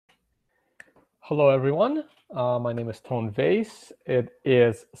Hello, everyone. My name is Tone Vase. It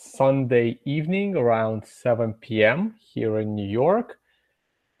is Sunday evening around 7 p.m. here in New York,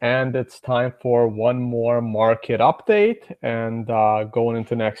 and it's time for one more market update. And going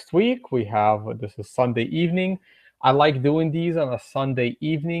into next week, this is Sunday evening. I like doing these on a Sunday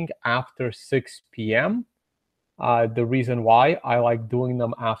evening after 6 p.m. The reason why I like doing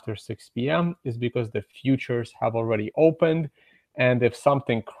them after 6 p.m. is because the futures have already opened. And if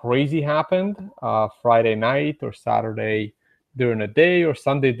something crazy happened Friday night or Saturday during the day or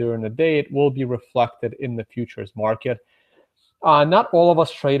Sunday during the day, it will be reflected in the futures market. Not all of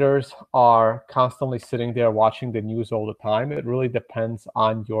us traders are constantly sitting there watching the news all the time. It really depends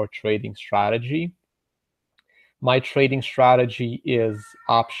on your trading strategy. My trading strategy is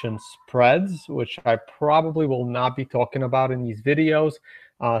option spreads, which I probably will not be talking about in these videos.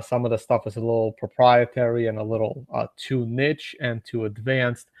 Some of the stuff is a little proprietary and a little too niche and too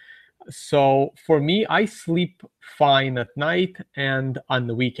advanced. So for me, I sleep fine at night and on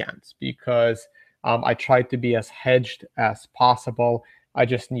the weekends because I try to be as hedged as possible. I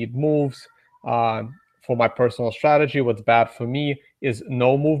just need moves. For my personal strategy, what's bad for me is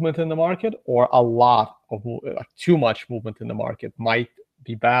no movement in the market or a lot of too much movement in the market. Might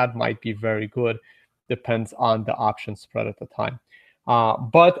be bad, might be very good, depends on the option spread at the time.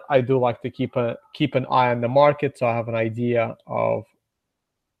 But I do like to keep an eye on the market, so I have an idea of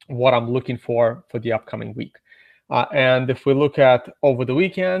what I'm looking for the upcoming week. And if we look at over the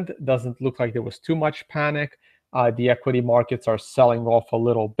weekend, doesn't look like there was too much panic. The equity markets are selling off a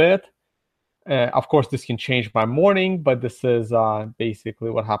little bit. Of course, this can change by morning, but this is basically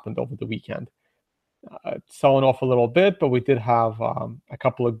what happened over the weekend. Selling off a little bit, but we did have a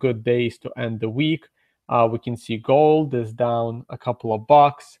couple of good days to end the week. We can see gold is down a couple of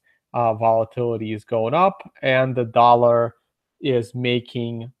bucks. Volatility is going up, and the dollar is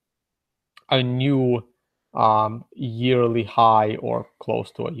making a new yearly high or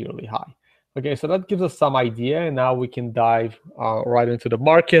close to a yearly high. Okay, so that gives us some idea, and now we can dive right into the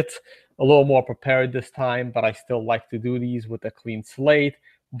market. A little more prepared this time, but I still like to do these with a clean slate,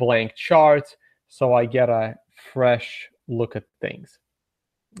 blank charts, so I get a fresh look at things.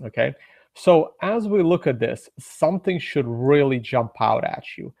 Okay, so as we look at this, something should really jump out at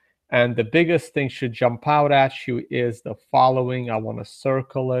you. And the biggest thing should jump out at you is the following. I want to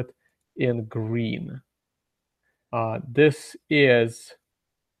circle it in green. This is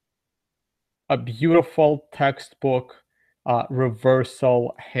a beautiful textbook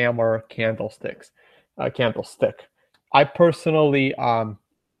reversal hammer candlestick. I personally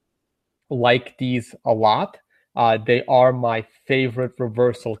like these a lot. They are my favorite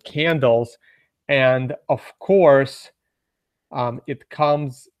reversal candles. And of course, it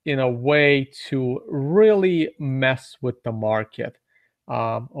comes in a way to really mess with the market.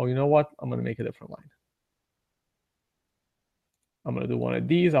 Oh, you know what? I'm going to make a different line. I'm going to do one of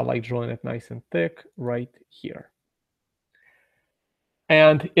these. I like drawing it nice and thick right here.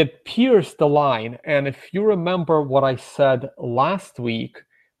 And it pierced the line. And if you remember what I said last week,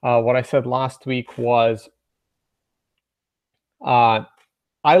 was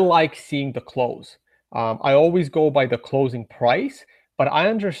I like seeing the close. I always go by the closing price, but I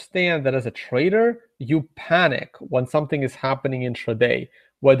understand that as a trader, you panic when something is happening intraday,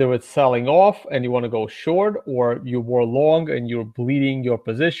 whether it's selling off and you want to go short, or you were long and you're bleeding your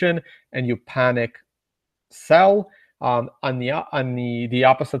position and you panic sell. On the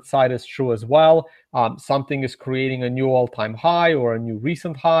opposite side is true as well. Something is creating a new all-time high or a new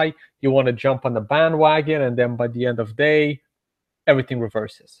recent high. You want to jump on the bandwagon, and then by the end of the day, everything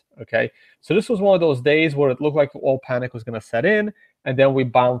reverses. Okay, so this was one of those days where it looked like all panic was going to set in, and then we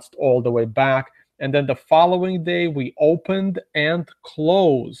bounced all the way back. And then the following day, we opened and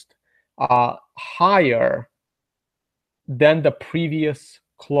closed higher than the previous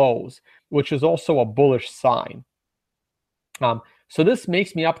close, which is also a bullish sign. So this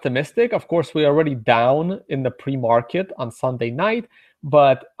makes me optimistic. Of course, we're already down in the pre-market on Sunday night,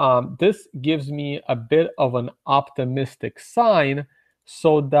 but this gives me a bit of an optimistic sign,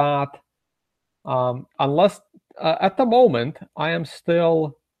 so that unless at the moment I am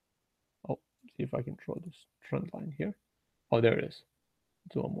still, see if I can draw this trend line here. Oh, there it is.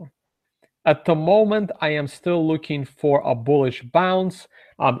 Do one more. At the moment, I am still looking for a bullish bounce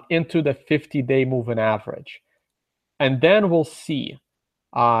into the 50-day moving average. And then we'll see.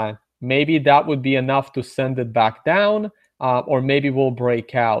 Maybe that would be enough to send it back down, or maybe we'll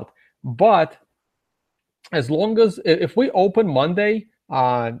break out. But as long as, if we open Monday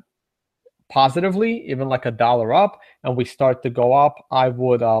positively, even like $1 up, and we start to go up, I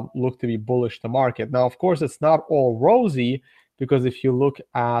would look to be bullish the market. Now, of course, it's not all rosy, because if you look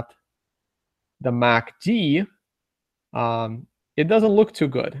at the MACD, it doesn't look too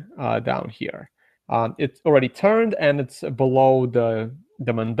good down here. It's already turned and it's below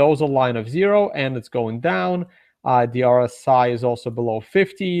the Mendoza line of 0 and it's going down. The RSI is also below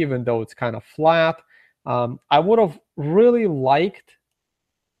 50, even though it's kind of flat. I would have really liked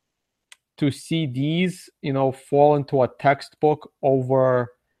to see these, fall into a textbook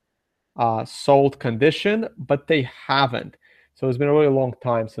over sold condition, but they haven't. So it's been a really long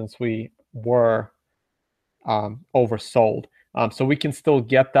time since we were oversold. So we can still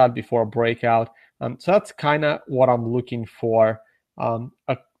get that before a breakout. So that's kind of what I'm looking for.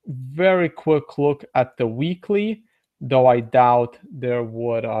 A very quick look at the weekly, though I doubt there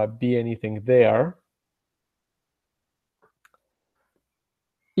would be anything there.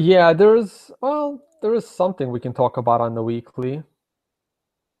 Yeah, there is something we can talk about on the weekly.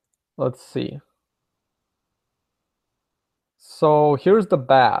 Let's see. So here's the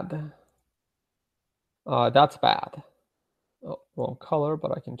bad. That's bad. Oh, wrong color,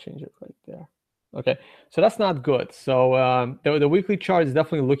 but I can change it right there. Okay, so that's not good. So the weekly chart is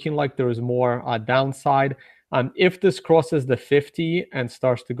definitely looking like there is more downside. If this crosses the 50 and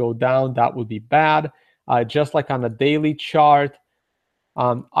starts to go down, that would be bad. Just like on the daily chart,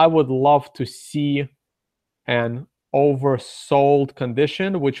 I would love to see an oversold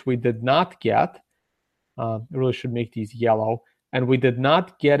condition, which we did not get. I really should make these yellow. And we did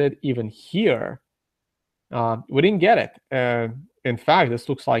not get it even here. We didn't get it. In fact, this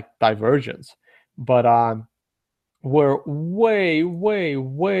looks like divergence. But we're way, way,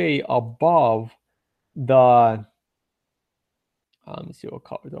 way above the... let me see what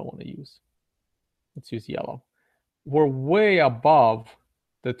color do I want to use. Let's use yellow. We're way above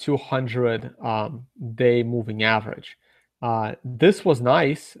the 200-day moving average. This was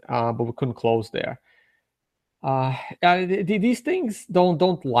nice, but we couldn't close there. These things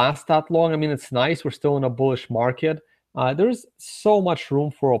don't last that long. I mean, it's nice. We're still in a bullish market. There's so much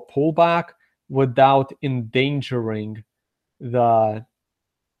room for a pullback without endangering the...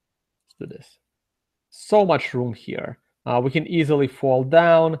 Let's do this. So much room here. We can easily fall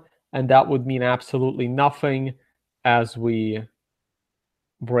down, and that would mean absolutely nothing as we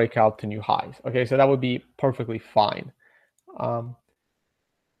break out to new highs. Okay, so that would be perfectly fine.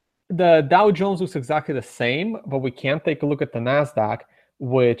 The Dow Jones looks exactly the same, but we can take a look at the NASDAQ,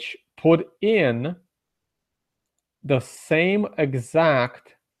 which put in the same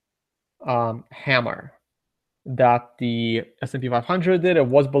exact hammer that the S&P 500 did. It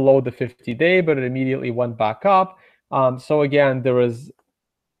was below the 50-day, but it immediately went back up. So again, there is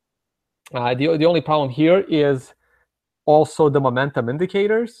the only problem here is also the momentum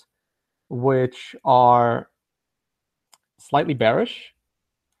indicators, which are slightly bearish.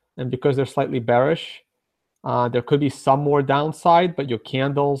 And because they're slightly bearish, there could be some more downside, but your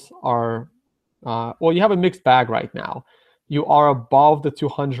candles are, well, you have a mixed bag right now. You are above the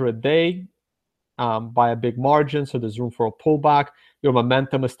 200-day by a big margin, so there's room for a pullback. Your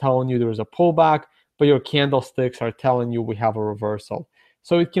momentum is telling you there's a pullback, but your candlesticks are telling you we have a reversal.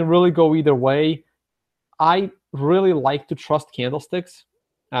 So it can really go either way. I really like to trust candlesticks,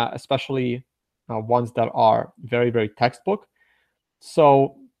 especially ones that are very, very textbook.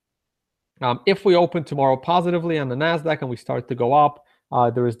 So if we open tomorrow positively on the NASDAQ and we start to go up,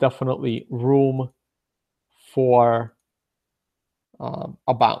 there is definitely room for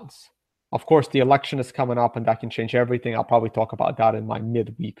a bounce. Of course, the election is coming up and that can change everything. I'll probably talk about that in my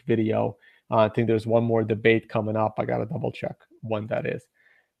midweek video. I think there's one more debate coming up. I got to double check when that is.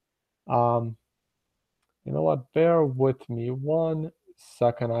 You know what? Bear with me 1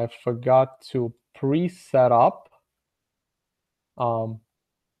 second. I forgot to pre-set up.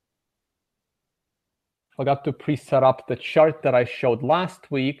 Forgot to pre-set up the chart that I showed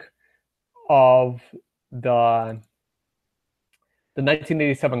last week of the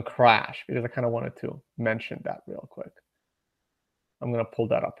 1987 crash, because I kind of wanted to mention that real quick. I'm going to pull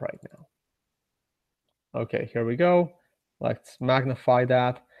that up right now. Okay, here we go. Let's magnify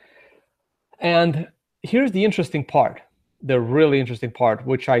that. And here's the interesting part, the really interesting part,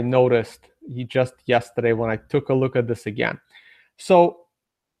 which I noticed just yesterday when I took a look at this again. So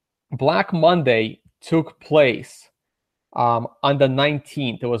Black Monday took place on the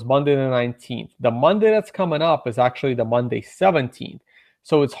 19th. It was Monday the 19th. The Monday that's coming up is actually the Monday 17th.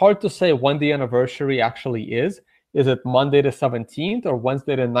 So it's hard to say when the anniversary actually is. Is it Monday the 17th or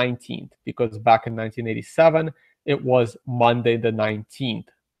Wednesday the 19th? Because back in 1987, it was Monday the 19th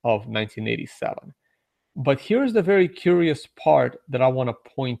of 1987. But here's the very curious part that I want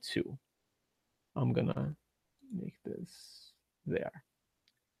to point to. I'm going to make this there.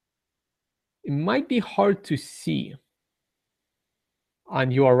 It might be hard to see on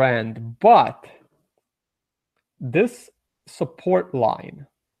your end, but this support line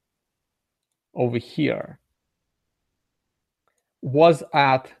over here was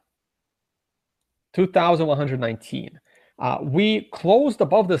at 2,119. We closed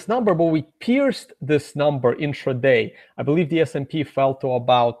above this number, but we pierced this number intraday. I believe the S&P fell to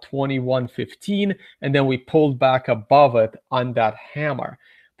about 2115, and then we pulled back above it on that hammer.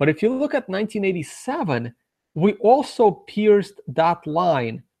 But if you look at 1987, we also pierced that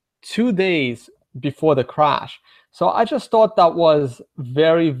line 2 days before the crash. So I just thought that was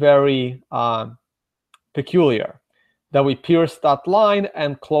very, very peculiar that we pierced that line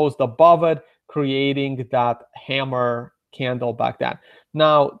and closed above it, creating that hammer candle back then.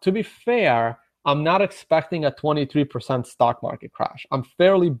 Now, to be fair, I'm not expecting a 23% stock market crash. I'm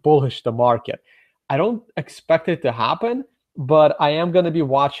fairly bullish the market. I don't expect it to happen, but I am going to be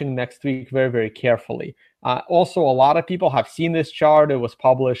watching next week very, very carefully. Also, a lot of people have seen this chart. It was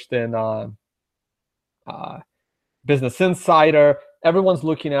published in Business Insider. Everyone's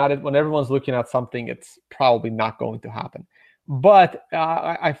looking at it. When everyone's looking at something, it's probably not going to happen. But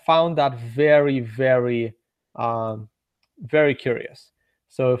I found that very, very, very curious.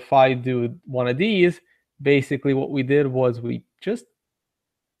 So if I do one of these, basically what we did was we just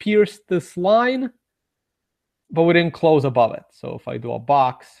pierced this line, but we didn't close above it. So if I do a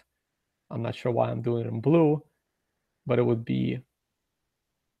box, I'm not sure why I'm doing it in blue, but it would be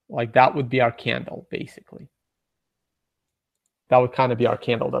like that would be our candle, basically. That would kind of be our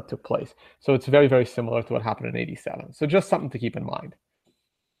candle that took place. So it's very, very similar to what happened in 87. So just something to keep in mind.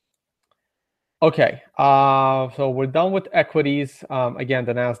 Okay, so we're done with equities. Again,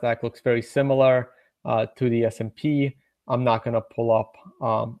 the NASDAQ looks very similar to the S&P. I'm not going to pull up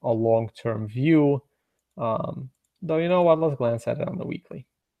a long-term view. Though, you know what? Let's glance at it on the weekly.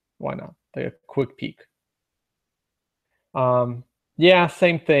 Why not? Take a quick peek. Yeah,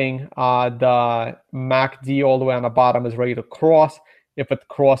 same thing. The MACD all the way on the bottom is ready to cross. If it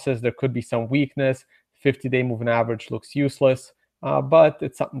crosses, there could be some weakness. 50-day moving average looks useless, but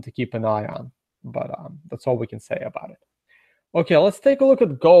it's something to keep an eye on. But that's all we can say about it. Okay, let's take a look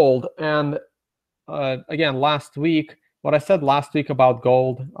at gold. And again, last week, what I said last week about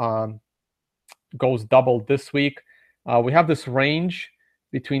gold goes double this week. We have this range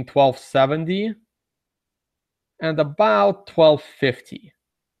between 1270 and about 1250.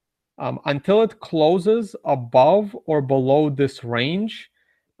 Until it closes above or below this range,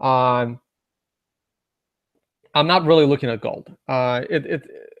 I'm not really looking at gold. I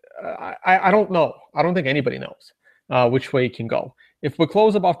don't know. I don't think anybody knows which way it can go. If we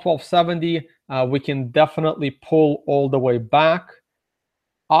close above 1270, we can definitely pull all the way back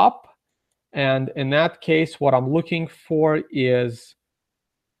up. And in that case, what I'm looking for is,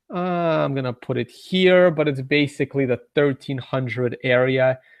 I'm going to put it here, but it's basically the 1300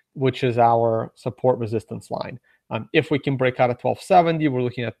 area, which is our support resistance line. If we can break out at 1270, we're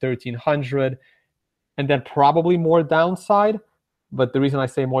looking at 1300, and then probably more downside. But the reason I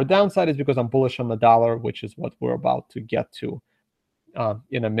say more downside is because I'm bullish on the dollar, which is what we're about to get to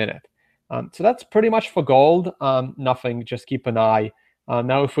in a minute. So that's pretty much for gold. Nothing, just keep an eye.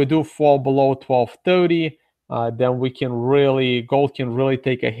 Now, if we do fall below 1230, then we can really, gold can really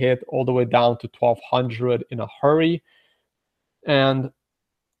take a hit all the way down to 1200 in a hurry. And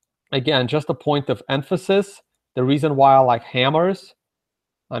again, just a point of emphasis, the reason why I like hammers,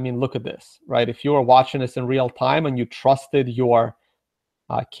 I mean, look at this, right? If you were watching this in real time and you trusted your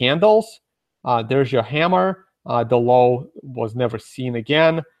candles, there's your hammer. The low was never seen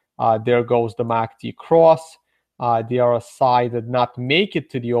again. There goes the MACD cross. The RSI did not make it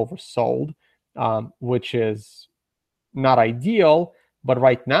to the oversold, which is not ideal. But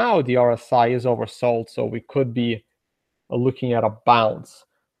right now, the RSI is oversold, so we could be looking at a bounce.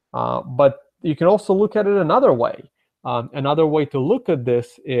 But you can also look at it another way. Another way to look at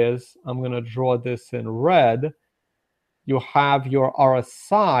this is, I'm going to draw this in red. You have your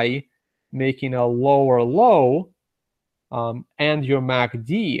RSI making a lower low, and your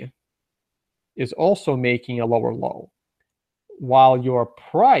MACD is also making a lower low, while your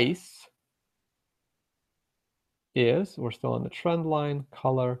price is, we're still on the trend line,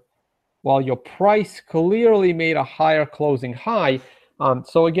 color, while your price clearly made a higher closing high.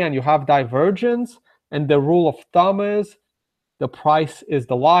 So again, you have divergence, and the rule of thumb is the price is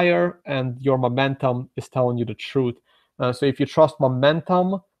the liar and your momentum is telling you the truth. So if you trust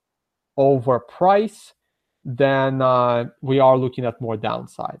momentum over price, then we are looking at more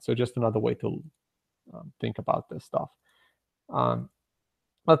downside. So just another way to think about this stuff.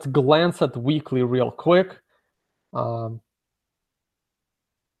 Let's glance at weekly real quick. Well,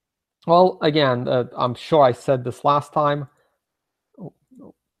 again, I'm sure I said this last time.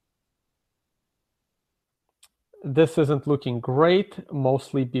 this isn't looking great,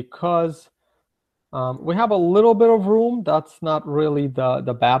 mostly because we have a little bit of room. That's not really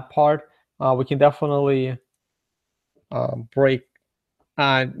the bad part. We can definitely break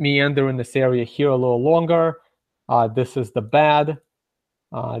meander in this area here a little longer. This is the bad.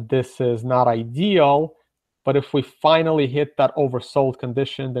 This is not ideal, but if we finally hit that oversold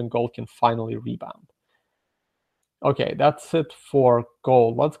condition, then gold can finally rebound. Okay, that's it for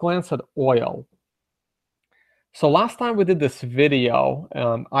gold. Let's glance at oil. So last time we did this video,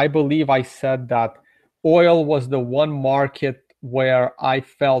 I believe I said that oil was the one market where I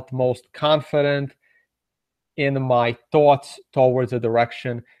felt most confident in my thoughts towards a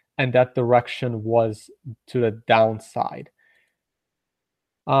direction, and that direction was to the downside.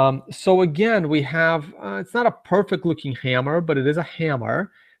 So again, we have, it's not a perfect looking hammer, but it is a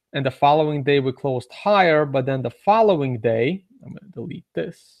hammer. And the following day we closed higher, but then the following day, I'm going to delete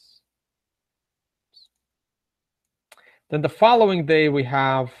this. Then the following day we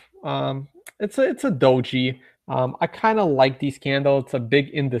have, it's a doji. I kind of like these candles. It's a big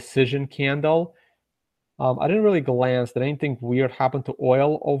indecision candle. I didn't really glance. Did anything weird happen to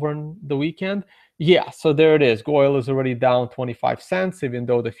oil over the weekend? Yeah, so there it is. Oil is already down 25 cents, even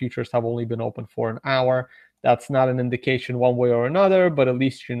though the futures have only been open for an hour. That's not an indication one way or another, but at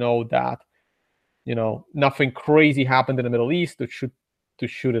least you know that, nothing crazy happened in the Middle East to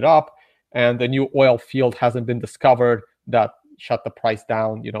shoot it up, and the new oil field hasn't been discovered that shut the price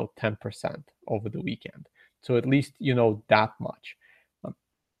down, 10% over the weekend. So at least you know that much.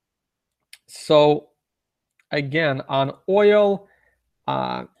 So again, on oil,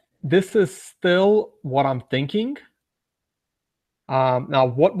 this is still what I'm thinking. Now,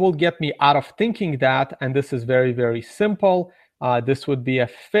 what will get me out of thinking that, and this is very, very simple, this would be a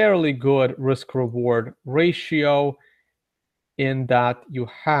fairly good risk-reward ratio in that you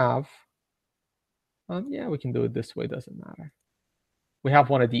have, yeah, we can do it this way, doesn't matter. We have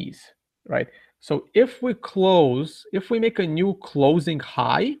one of these, right? So if we make a new closing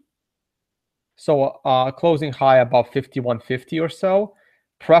high, so closing high above 5150 or so,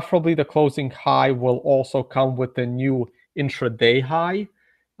 preferably the closing high will also come with the new intraday high.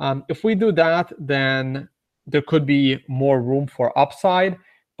 If we do that, then there could be more room for upside,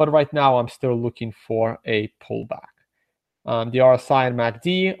 but right now I'm still looking for a pullback. The RSI and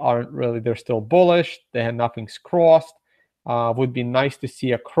MACD aren't really, they're still bullish. Nothing's crossed. Would be nice to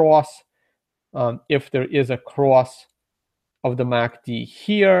see a cross. If there is a cross of the MACD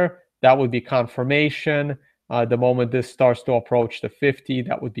here, that would be confirmation. The moment this starts to approach the 50,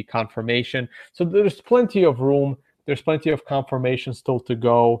 that would be confirmation. So there's plenty of room. There's plenty of confirmation still to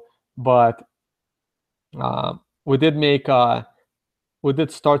go, but we did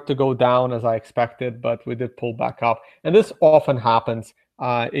start to go down as I expected, but we did pull back up. And this often happens.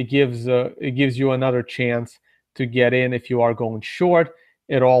 It gives you another chance to get in if you are going short.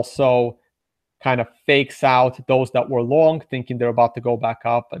 It also kind of fakes out those that were long, thinking they're about to go back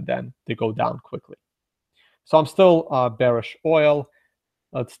up, and then they go down quickly. So I'm still bearish oil.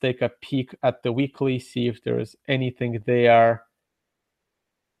 Let's take a peek at the weekly, see if there is anything there.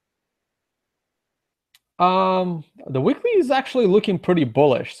 The weekly is actually looking pretty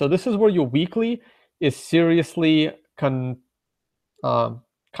bullish. So this is where your weekly is seriously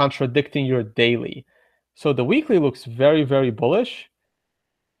contradicting your daily. So the weekly looks very, very bullish.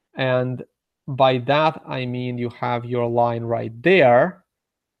 And by that, I mean you have your line right there.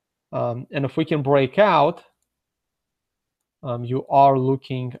 And if we can break out, you are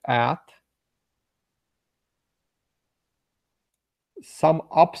looking at some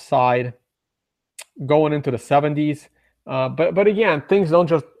upside going into the 70s. But again, things don't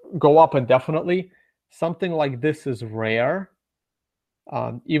just go up indefinitely. Something like this is rare,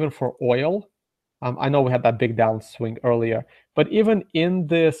 even for oil. I know we had that big downswing earlier, but even in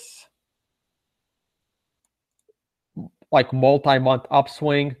this like multi-month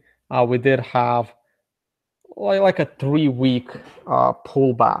upswing, we did have like a 3-week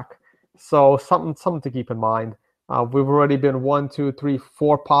pullback. So something to keep in mind. We've already been 1, 2, 3,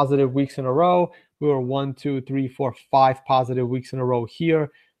 4 positive weeks in a row. We were 1, 2, 3, 4, 5 positive weeks in a row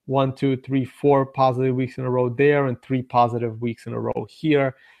here. 1, 2, 3, 4 positive weeks in a row there, and 3 positive weeks in a row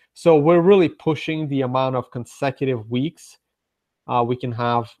here. So we're really pushing the amount of consecutive weeks we can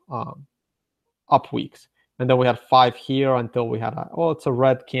have up weeks. And then we had 5 here until we had it's a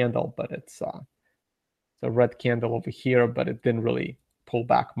red candle, but it's a red candle over here, but it didn't really pull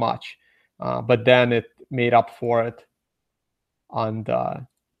back much. But then it made up for it on the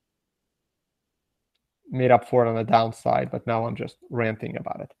downside. But now I'm just ranting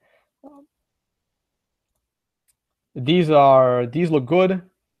about it. These look good,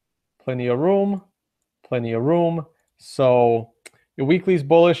 plenty of room, plenty of room. So your weekly is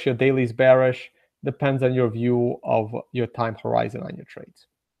bullish, your daily is bearish. Depends on your view of your time horizon on your trades.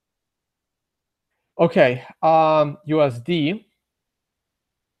 Okay, USD.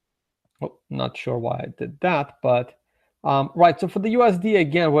 Well, not sure why I did that, but right. So for the USD,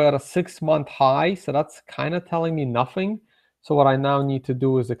 again, we're at a 6-month high. So that's kind of telling me nothing. So what I now need to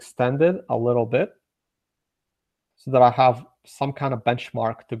do is extend it a little bit so that I have some kind of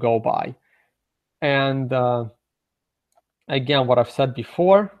benchmark to go by. And again, what I've said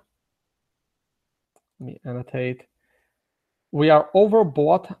before, let me annotate. We are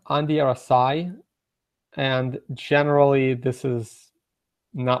overbought on the RSI, and generally this is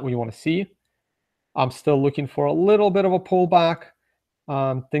not what you want to see. I'm still looking for a little bit of a pullback.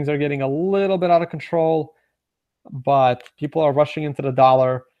 Things are getting a little bit out of control, but people are rushing into the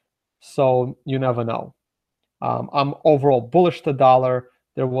dollar, so you never know. I'm overall bullish the dollar.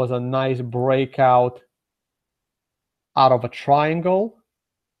 There was a nice breakout out of a triangle.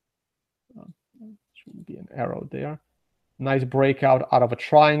 Should be an arrow there. Nice breakout out of a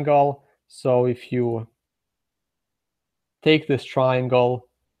triangle. So if you take this triangle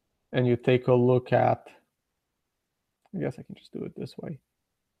and you take a look at, I guess I can just do it this way,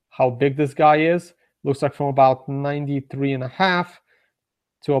 how big this guy is. Looks like from about 93.5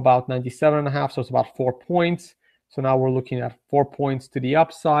 to about 97.5, so it's about 4 points. So now we're looking at 4 points to the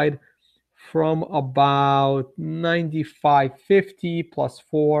upside. From about 95.50 plus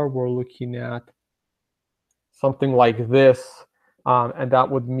 4, we're looking at something like this, and that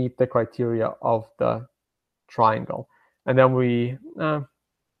would meet the criteria of the triangle. And then we, no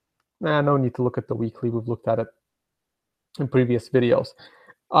need to look at the weekly. We've looked at it in previous videos.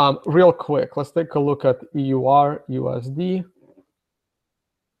 Real quick, let's take a look at EUR USD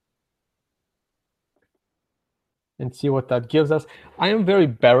and see what that gives us. I am very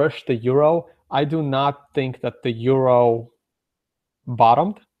bearish the euro. I do not think that the euro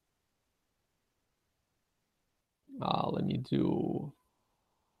bottomed. Let me do,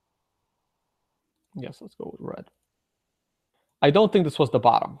 yes, let's go with red. I don't think this was the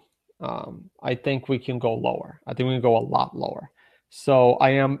bottom. I think we can go lower. I think we can go a lot lower. So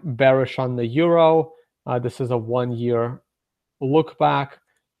I am bearish on the euro. This is a 1-year look back.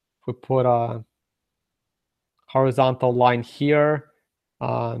 If we put a horizontal line here,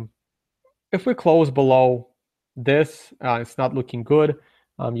 if we close below this, it's not looking good.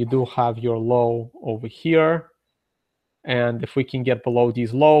 You do have your low over here. And if we can get below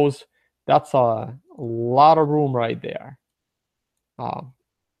these lows, that's a lot of room right there.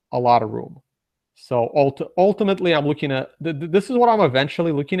 A lot of room. So ultimately, I'm looking at, this is what I'm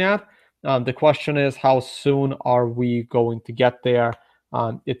eventually looking at. The question is, how soon are we going to get there?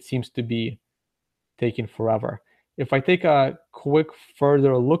 It seems to be taking forever. If I take a quick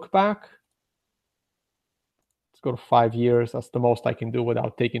further look back, let's go to 5 years. That's the most I can do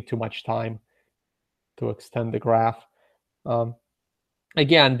without taking too much time to extend the graph.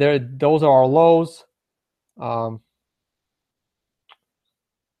 Again, those are our lows. Let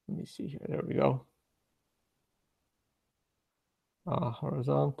me see here. There we go.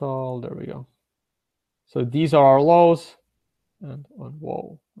 Horizontal. There we go. So these are our lows. And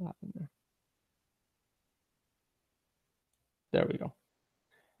whoa, what happened there? There we go.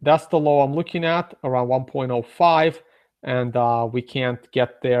 That's the low I'm looking at, around 1.05. And we can't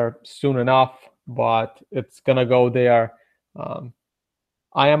get there soon enough, but it's going to go there.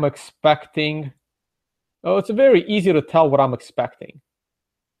 I am expecting, it's very easy to tell what I'm expecting.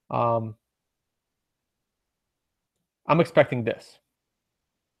 I'm expecting this.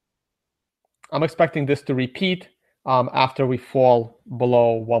 I'm expecting this to repeat after we fall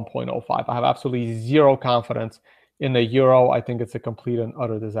below 1.05. I have absolutely zero confidence in the euro. I think it's a complete and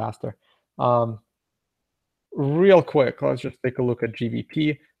utter disaster. Real quick, let's just take a look at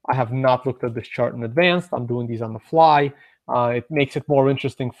GBP. I have not looked at this chart in advance. I'm doing these on the fly. It makes it more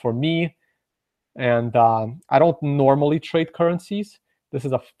interesting for me. And I don't normally trade currencies. This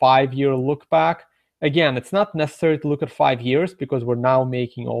is a 5-year look back. Again, it's not necessary to look at 5 years because we're now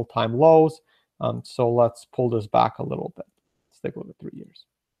making all-time lows. So let's pull this back a little bit. Let's take a look at 3 years.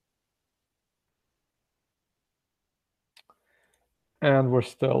 And we're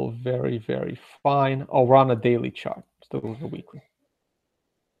still very, very fine. Oh, we're on a daily chart, still a weekly.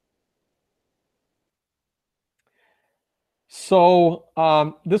 So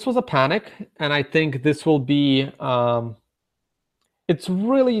this was a panic, and I think this will be, it's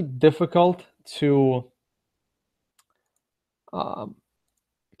really difficult to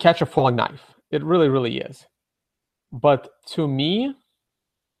catch a falling knife. It really, really is. But to me,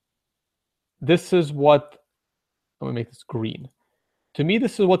 this is what, let me make this green. To me,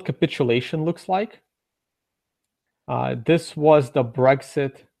 this is what capitulation looks like. This was the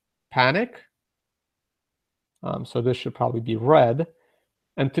Brexit panic. So this should probably be red.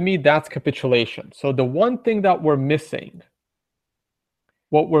 And to me, that's capitulation. So the one thing that we're missing,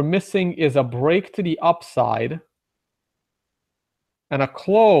 what we're missing is a break to the upside and a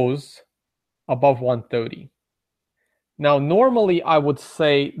close above 130. Now, normally I would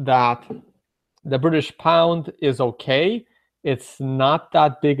say that the British pound is okay. It's not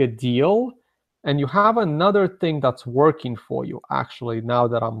that big a deal. And you have another thing that's working for you, actually, now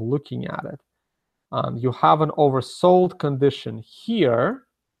that I'm looking at it. You have an oversold condition here,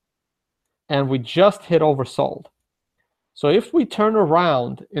 and we just hit oversold. So if we turn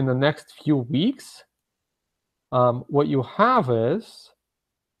around in the next few weeks, what you have is,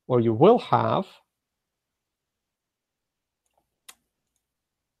 or you will have,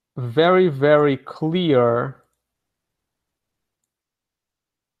 very, very clear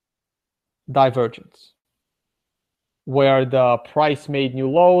divergence, where the price made new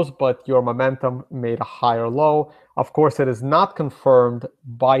lows, but your momentum made a higher low. Of course, it is not confirmed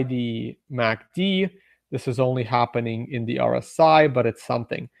by the MACD. This is only happening in the RSI, but it's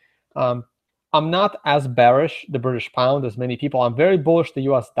something. I'm not as bearish the British pound as many people. I'm very bullish the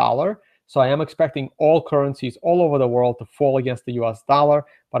US dollar. So I am expecting all currencies all over the world to fall against the US dollar.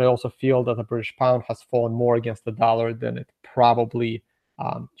 But I also feel that the British pound has fallen more against the dollar than it probably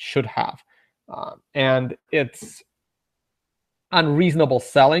should have. And it's unreasonable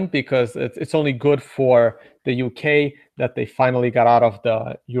selling because it's only good for the UK that they finally got out of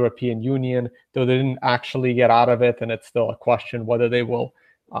the European Union, though they didn't actually get out of it, and it's still a question whether they will,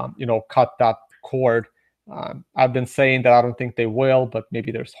 cut that cord. I've been saying that I don't think they will, but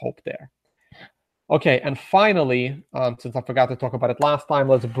maybe there's hope there. Okay, and finally, since I forgot to talk about it last time,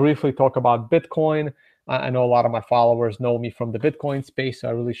 let's briefly talk about Bitcoin. I know a lot of my followers know me from the Bitcoin space, so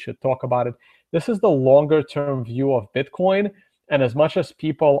I really should talk about it. This is the longer-term view of Bitcoin. And as much as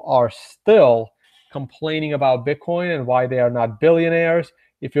people are still complaining about Bitcoin and why they are not billionaires,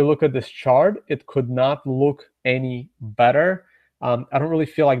 if you look at this chart, it could not look any better. I don't really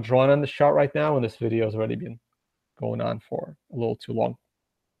feel like drawing on this chart right now, and this video has already been going on for a little too long.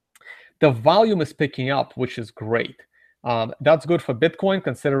 The volume is picking up, which is great. That's good for Bitcoin,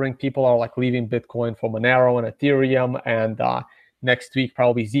 considering people are like leaving Bitcoin for Monero and Ethereum, and next week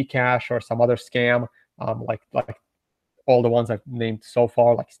probably Zcash or some other scam like all the ones I've named so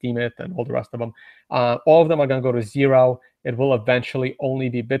far, like Steemit and all the rest of them. All of them are going to go to zero. It will eventually only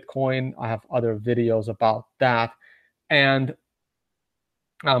be Bitcoin. I have other videos about that. And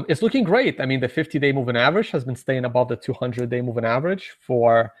it's looking great. I mean, the 50-day moving average has been staying above the 200-day moving average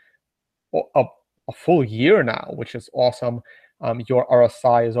for a full year now, which is awesome. Your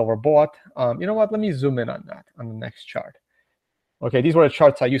RSI is overbought. You know what? Let me zoom in on that on the next chart. Okay, these were the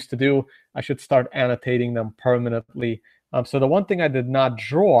charts I used to do. I should start annotating them permanently. So the one thing I did not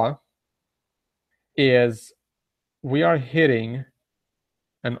draw is we are hitting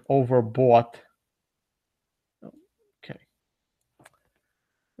an overbought. Okay,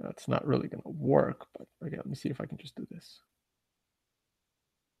 that's not really going to work, but okay, let me see if I can just do this.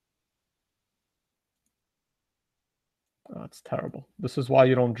 Oh, it's terrible. This is why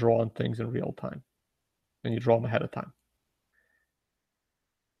you don't draw on things in real time, and you draw them ahead of time.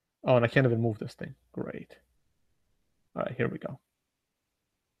 Oh, and I can't even move this thing. Great. All right, here we go.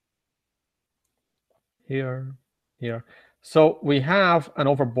 Here. So we have an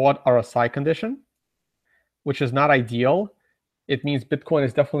overbought RSI condition, which is not ideal. It means Bitcoin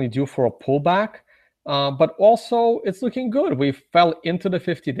is definitely due for a pullback, but also it's looking good. We fell into the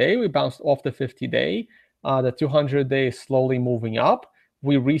 50-day. We bounced off the 50-day. The 200-day is slowly moving up.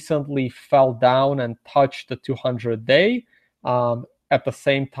 We recently fell down and touched the 200-day. At the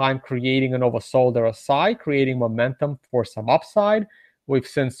same time, creating an oversold RSI, creating momentum for some upside. We've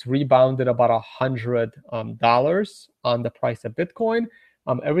since rebounded about $100 on the price of Bitcoin.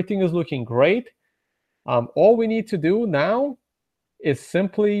 Everything is looking great. All we need to do now is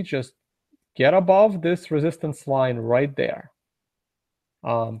simply just get above this resistance line right there.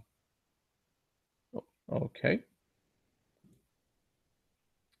 Okay.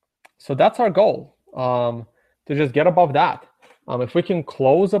 So that's our goal, to just get above that. If we can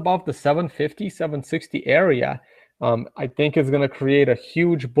close above the 750, 760 area, I think it's going to create a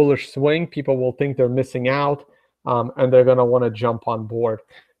huge bullish swing. People will think they're missing out, and they're going to want to jump on board.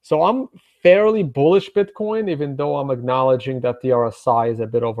 So I'm fairly bullish Bitcoin, even though I'm acknowledging that the RSI is a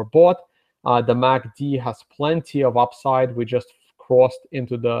bit overbought. The MACD has plenty of upside. We just crossed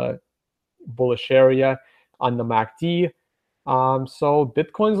into the bullish area on the MACD. So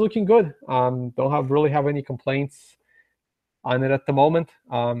Bitcoin's looking good. Don't really have any complaints on it at the moment.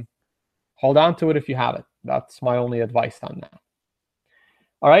 Hold on to it if you have it. That's my only advice on that.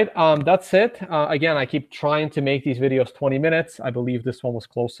 All right, that's it. Again, I keep trying to make these videos 20 minutes. I believe this one was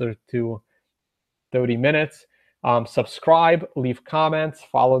closer to 30 minutes. Subscribe, leave comments,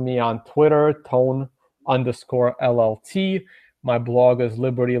 follow me on Twitter, Tone_LLT. My blog is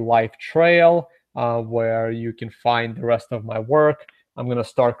Liberty Life Trail, where you can find the rest of my work. I'm going to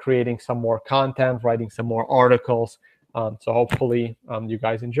start creating some more content, writing some more articles. So hopefully you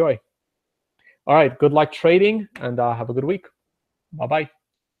guys enjoy. All right, good luck trading, and have a good week. Bye-bye.